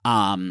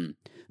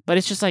 But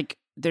it's just, like,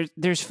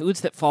 There's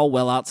foods that fall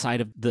well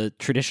outside of the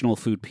traditional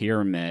food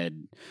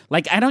pyramid.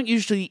 Like, I don't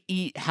usually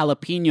eat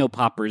jalapeno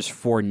poppers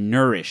for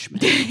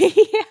nourishment.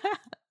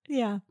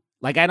 Yeah.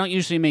 Like, I don't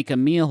usually make a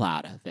meal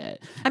out of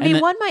it. I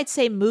mean, one might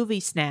say movie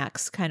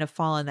snacks kind of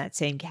fall in that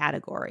same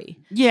category.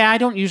 Yeah, I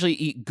don't usually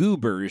eat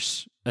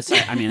goobers.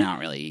 I mean, I don't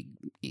really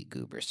eat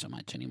goobers so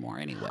much anymore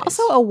anyways.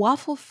 Also, a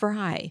waffle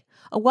fry.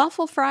 A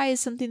waffle fry is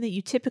something that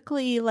you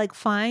typically like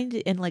find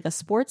in like a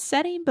sports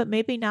setting, but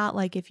maybe not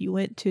like if you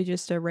went to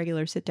just a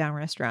regular sit-down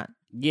restaurant.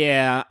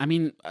 Yeah, I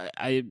mean,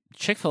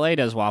 Chick-fil-A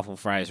does waffle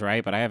fries,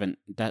 right? But I haven't.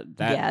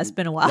 Yeah, it's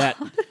been a while. That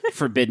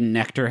forbidden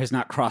nectar has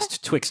not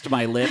crossed twixt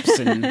my lips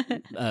in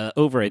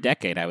over a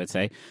decade, I would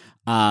say.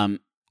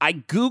 I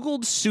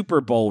Googled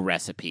Super Bowl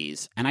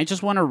recipes, and I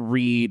just want to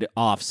read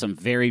off some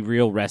very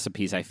real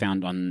recipes I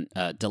found on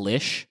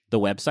Delish, the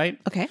website.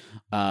 Okay.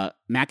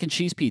 Mac and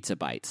cheese pizza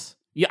bites.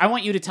 Yeah, I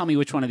want you to tell me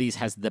which one of these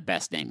has the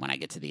best name when I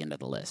get to the end of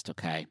the list,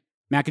 okay?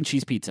 Mac and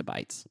cheese pizza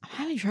bites. I'm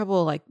having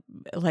trouble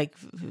like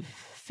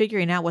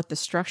figuring out what the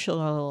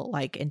structural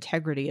like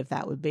integrity of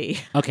that would be.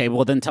 Okay,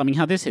 well then tell me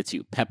how this hits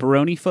you.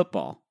 Pepperoni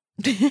football.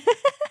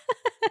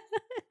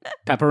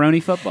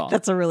 Pepperoni football.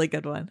 That's a really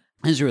good one.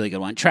 This is a really good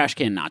one. Trash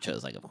can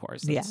nachos, like, of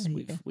course.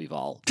 We've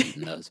all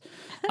eaten those.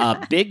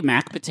 Big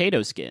Mac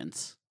potato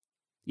skins.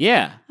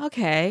 Yeah.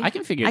 Okay. I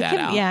can figure that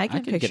out. Yeah, I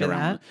can picture get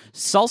around that.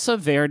 Salsa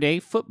Verde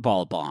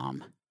football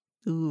bomb.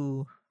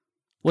 Ooh.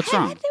 What's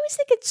wrong? I always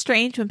think it's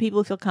strange when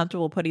people feel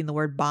comfortable putting the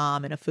word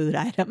bomb in a food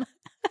item.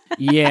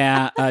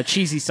 Yeah.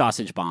 Cheesy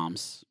sausage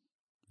bombs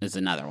is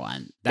another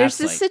one. There's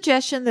this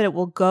suggestion that it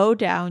will go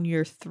down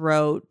your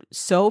throat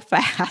so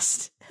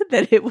fast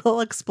that it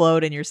will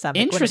explode in your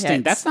stomach.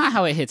 Interesting. That's not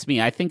how it hits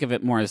me. I think of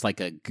it more as like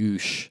a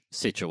goosh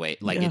situation.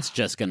 Like it's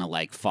just going to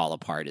like fall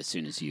apart as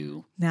soon as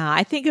you... No,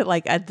 I think it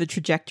like at the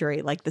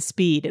trajectory, like the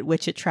speed at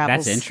which it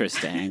travels. That's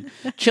interesting.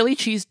 Chili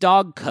cheese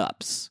dog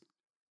cups.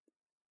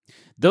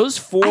 Those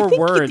 4 I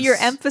think words... your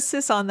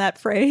emphasis on that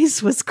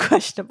phrase was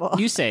questionable.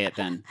 You say it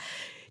then.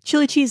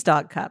 Chili cheese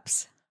dog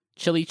cups.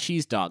 chili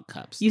cheese dog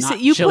cups. You not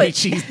said you chili put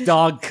cheese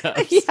dog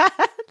cups. Yeah,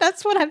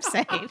 that's what I'm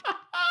saying.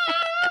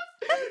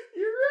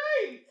 You're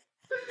right.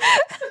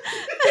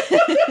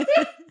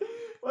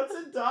 What's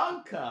a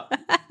dog cup?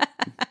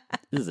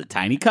 This is a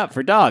tiny cup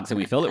for dogs, and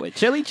we filled it with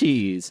chili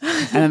cheese.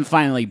 And then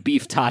finally,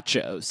 beef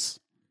tachos.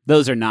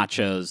 Those are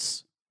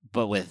nachos,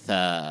 but with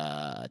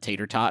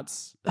tater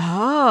tots.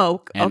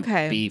 Oh, And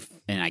okay. beef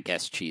and I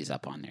guess cheese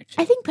up on there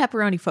too. I think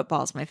pepperoni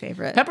football is my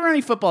favorite.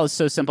 Pepperoni football is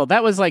so simple.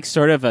 That was like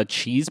sort of a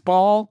cheese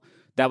ball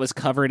that was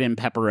covered in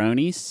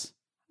pepperonis,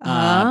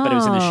 but it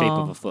was in the shape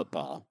of a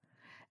football.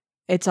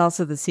 It's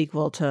also the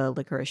sequel to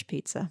Licorice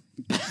Pizza.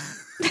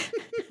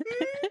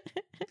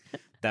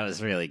 That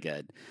was really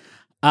good.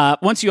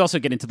 Once you also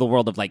get into the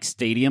world of like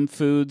stadium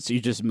foods, you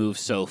just move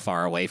so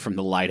far away from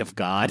the light of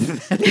God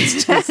that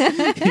it's just,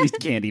 you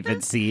can't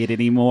even see it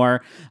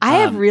anymore. I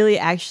have really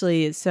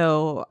actually,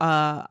 so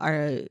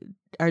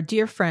our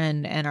dear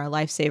friend and our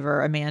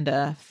lifesaver,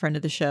 Amanda, friend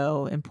of the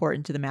show,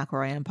 important to the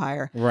McElroy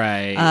Empire,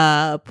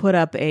 right? Put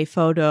up a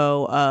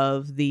photo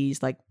of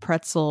these like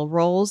pretzel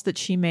rolls that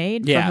she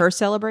made for her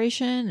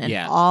celebration, and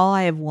all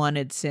I have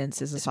wanted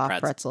since is a soft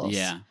pretzels.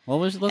 Yeah, well,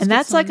 let's and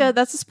that's some...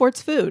 that's a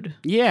sports food.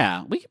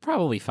 Yeah, we could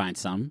probably find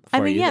some. I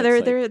mean,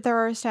 there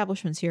are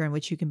establishments here in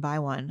which you can buy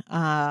one,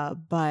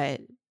 but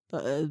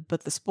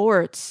the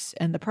sports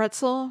and the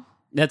pretzel,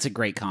 that's a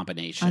great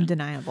combination,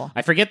 undeniable.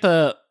 I forget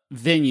the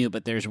venue,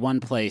 but there's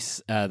one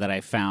place that I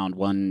found,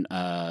 one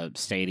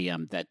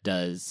stadium that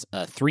does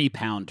a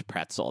 3-pound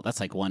pretzel. That's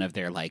like one of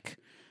their like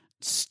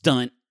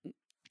stunt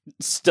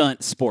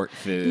sport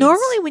foods.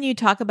 Normally when you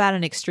talk about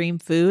an extreme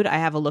food, I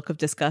have a look of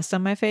disgust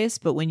on my face,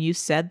 but when you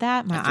said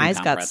that, my eyes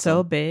got pretzel.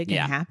 So big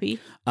and happy.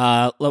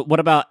 What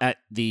about at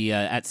the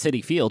at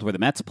Citi Field where the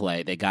Mets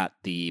play? They got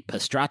the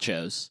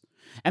pastrachos.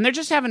 And they're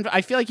just having, I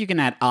feel like you can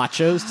add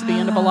achos to the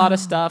end of a lot of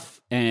stuff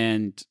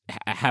and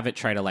have it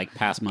try to like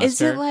pass mustard.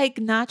 Is it like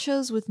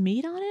nachos with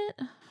meat on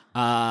it?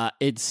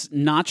 It's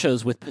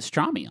nachos with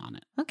pastrami on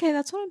it. Okay,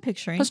 that's what I'm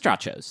picturing.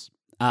 Pastrachos.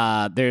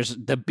 There's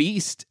the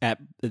Beast at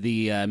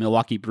the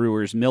Milwaukee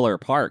Brewers Miller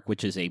Park,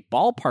 which is a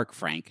ballpark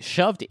frank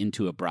shoved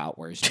into a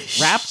bratwurst.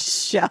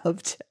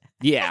 Shoved.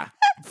 Yeah.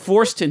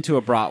 Forced into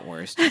a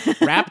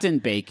bratwurst, wrapped in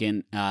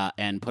bacon,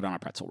 and put on a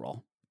pretzel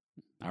roll.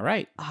 All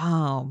right.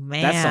 Oh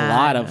man.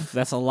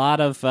 That's a lot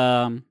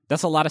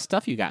of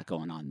stuff you got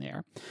going on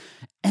there.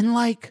 And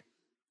like,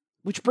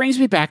 which brings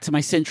me back to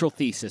my central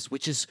thesis,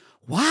 which is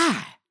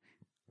why?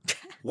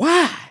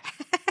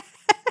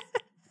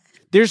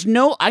 There's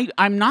no,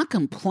 I'm not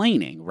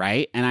complaining,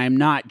 right? And I'm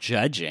not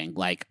judging.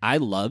 Like, I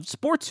love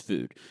sports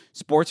food.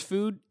 Sports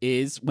food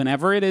is,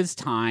 whenever it is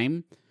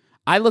time,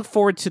 I look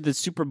forward to the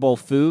Super Bowl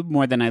food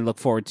more than I look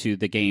forward to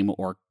the game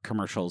or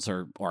commercials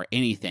or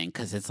anything,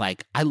 because it's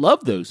like, I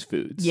love those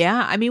foods.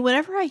 Yeah. I mean,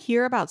 whenever I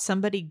hear about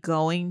somebody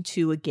going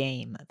to a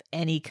game of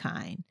any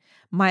kind,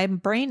 my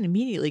brain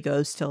immediately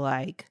goes to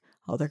like,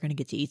 oh, they're going to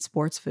get to eat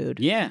sports food.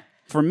 Yeah.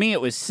 For me,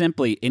 it was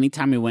simply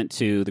anytime we went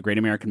to the Great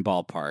American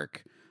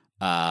Ballpark,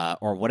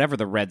 or whatever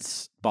the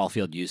Reds ball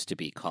field used to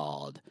be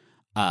called,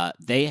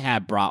 they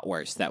had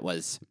bratwurst that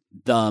was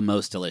the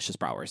most delicious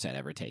bratwurst I'd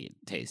ever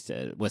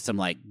tasted, with some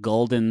like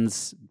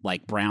Golden's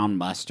like brown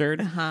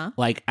mustard. Uh-huh.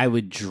 Like, I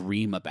would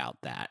dream about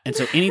that. And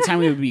so anytime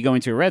we would be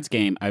going to a Reds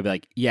game, I'd be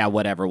like, yeah,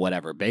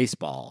 whatever,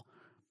 baseball.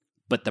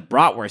 But the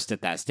bratwurst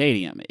at that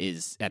stadium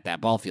at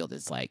that ball field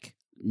is like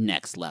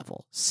next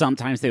level.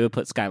 Sometimes they would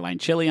put Skyline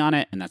chili on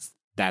it, and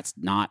that's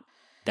not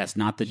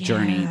the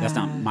journey. That's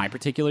not my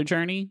particular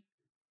journey.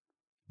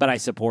 But I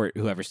support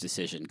whoever's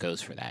decision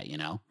goes for that, you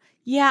know?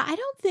 Yeah,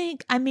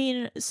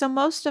 so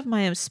most of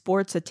my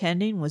sports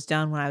attending was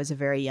done when I was a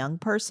very young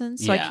person.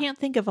 So I can't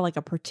think of like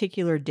a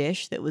particular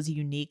dish that was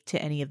unique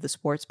to any of the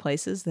sports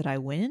places that I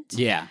went.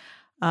 Yeah.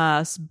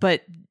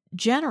 But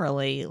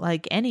generally,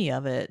 like any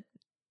of it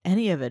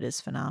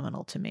is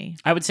phenomenal to me.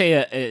 I would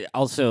say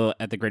also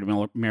at the Great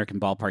American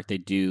Ballpark, they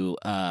do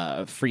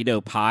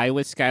Frito pie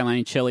with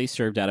Skyline chili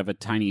served out of a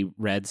tiny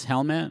Reds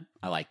helmet.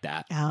 I like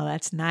that. Oh,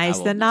 that's nice.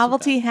 The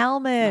novelty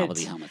helmet.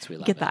 Novelty helmets, we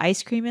love Get the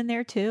ice cream in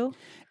there too.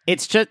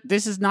 It's just,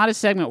 this is not a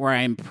segment where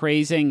I am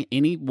praising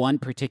any one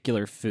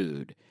particular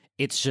food.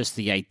 It's just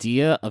the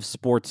idea of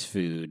sports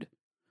food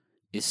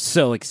is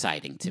so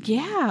exciting to me.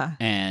 Yeah.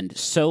 And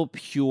so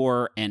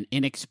pure and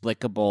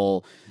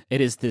inexplicable. It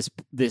is this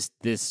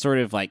sort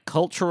of like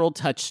cultural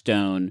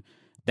touchstone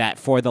that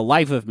for the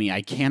life of me,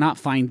 I cannot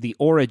find the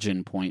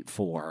origin point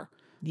for.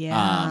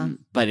 Yeah.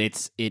 But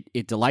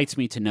it delights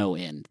me to no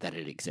end that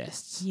it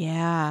exists.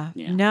 Yeah.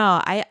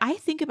 No, I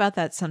think about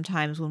that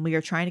sometimes when we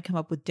are trying to come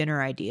up with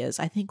dinner ideas.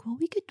 I think, well,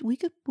 we could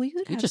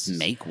just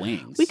make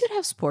wings. We could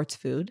have sports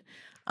food.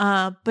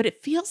 But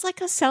it feels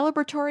like a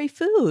celebratory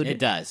food. It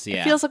does,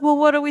 yeah. It feels like, well,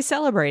 what are we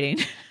celebrating?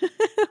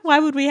 Why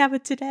would we have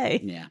it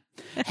today? Yeah.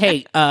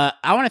 Hey,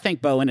 I want to thank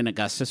Bowen and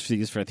Augustus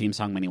for a theme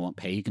song Money Won't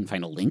Pay. You can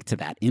find a link to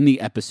that in the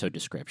episode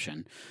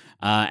description.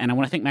 And I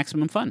want to thank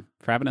Maximum Fun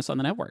for having us on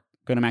the network.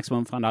 Go to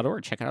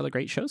MaximumFun.org. Check out all the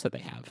great shows that they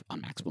have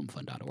on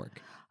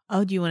MaximumFun.org.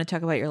 Oh, do you want to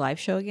talk about your live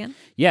show again?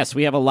 Yes,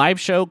 we have a live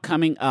show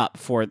coming up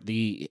for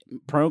the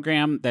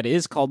program that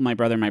is called My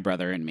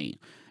Brother, and Me.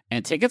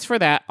 And tickets for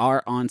that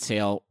are on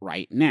sale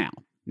right now.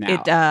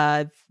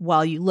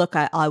 While you look,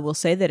 I will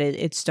say that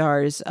it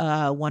stars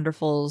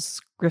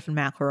Wonderful's Griffin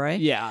McElroy.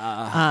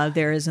 Yeah.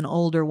 There is an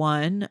older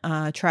one,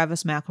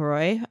 Travis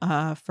McElroy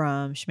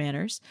from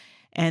Schmanners.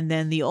 And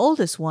then the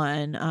oldest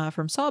one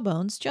from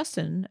Sawbones,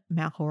 Justin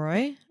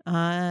McElroy.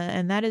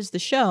 And that is the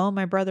show,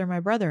 My Brother,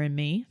 and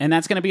Me. And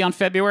that's going to be on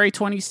February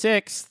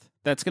 26th.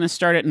 That's going to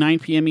start at 9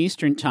 p.m.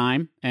 Eastern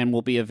Time and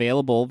will be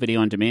available video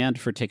on demand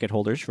for ticket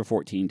holders for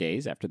 14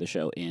 days after the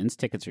show ends.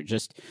 Tickets are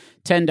just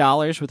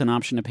 $10 with an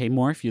option to pay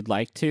more if you'd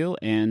like to.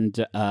 And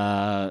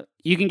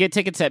you can get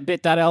tickets at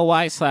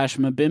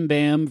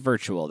bit.ly/MBIMBAM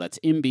virtual. That's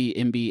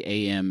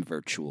MBMBAM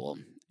virtual.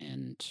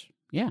 And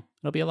yeah,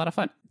 it'll be a lot of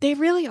fun. They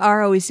really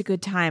are always a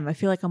good time. I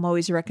feel like I'm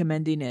always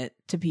recommending it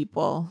to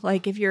people.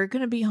 Like if you're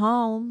going to be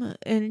home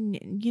and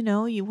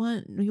you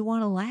want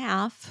to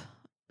laugh,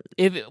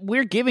 if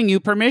we're giving you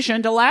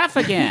permission to laugh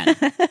again.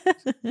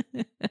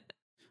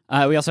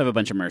 We also have a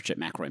bunch of merch at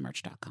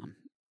McElroymerch.com.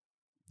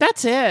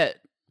 That's it.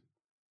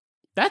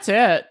 That's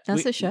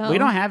the show. We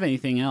don't have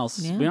anything else.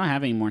 Yeah. We don't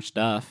have any more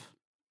stuff.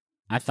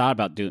 I thought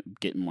about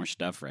getting more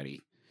stuff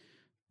ready,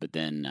 but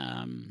then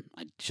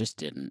I just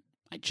didn't.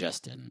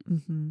 Because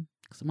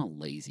I'm a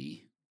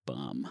lazy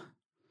bum.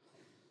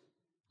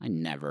 I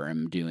never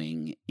am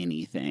doing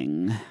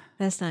anything.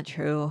 That's not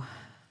true.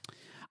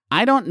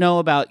 I don't know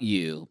about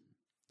you,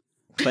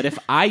 but if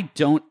I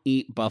don't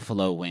eat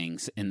buffalo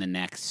wings in the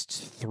next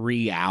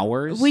 3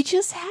 hours, we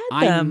just had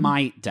them. I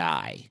might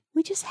die.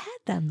 We just had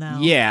them, though.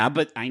 Yeah,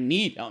 but I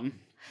need them.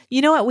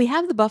 You know what? We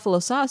have the buffalo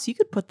sauce. You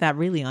could put that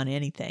really on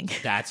anything.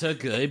 That's a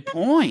good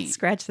point.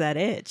 Scratch that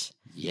itch.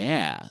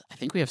 Yeah. I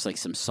think we have like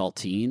some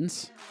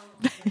saltines.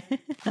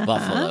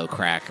 Buffalo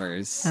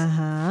crackers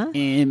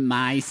in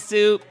my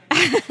soup.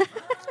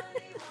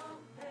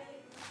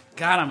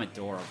 God, I'm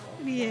adorable.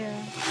 Yeah.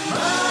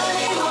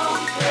 Money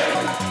won't pay.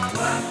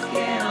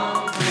 Working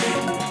all day.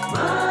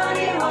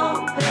 Money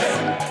won't pay.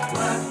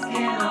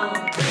 Working all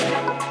day.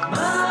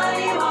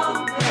 Money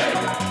won't pay.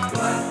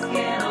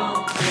 Working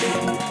all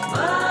day.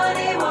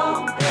 Money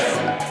won't pay.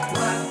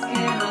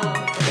 Working all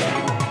day.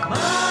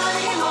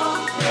 Money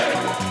won't pay.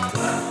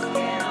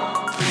 Working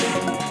all day.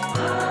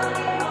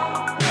 Money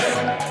won't pay.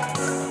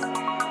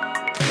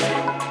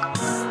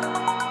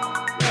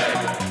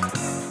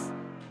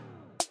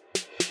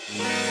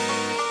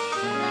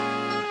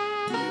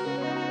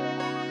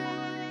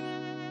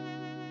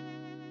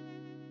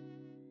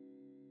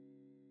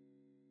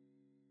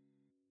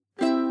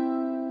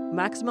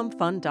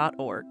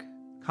 MaximumFun.org.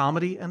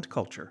 Comedy and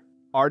culture.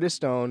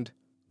 Artist owned.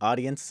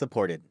 Audience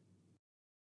supported.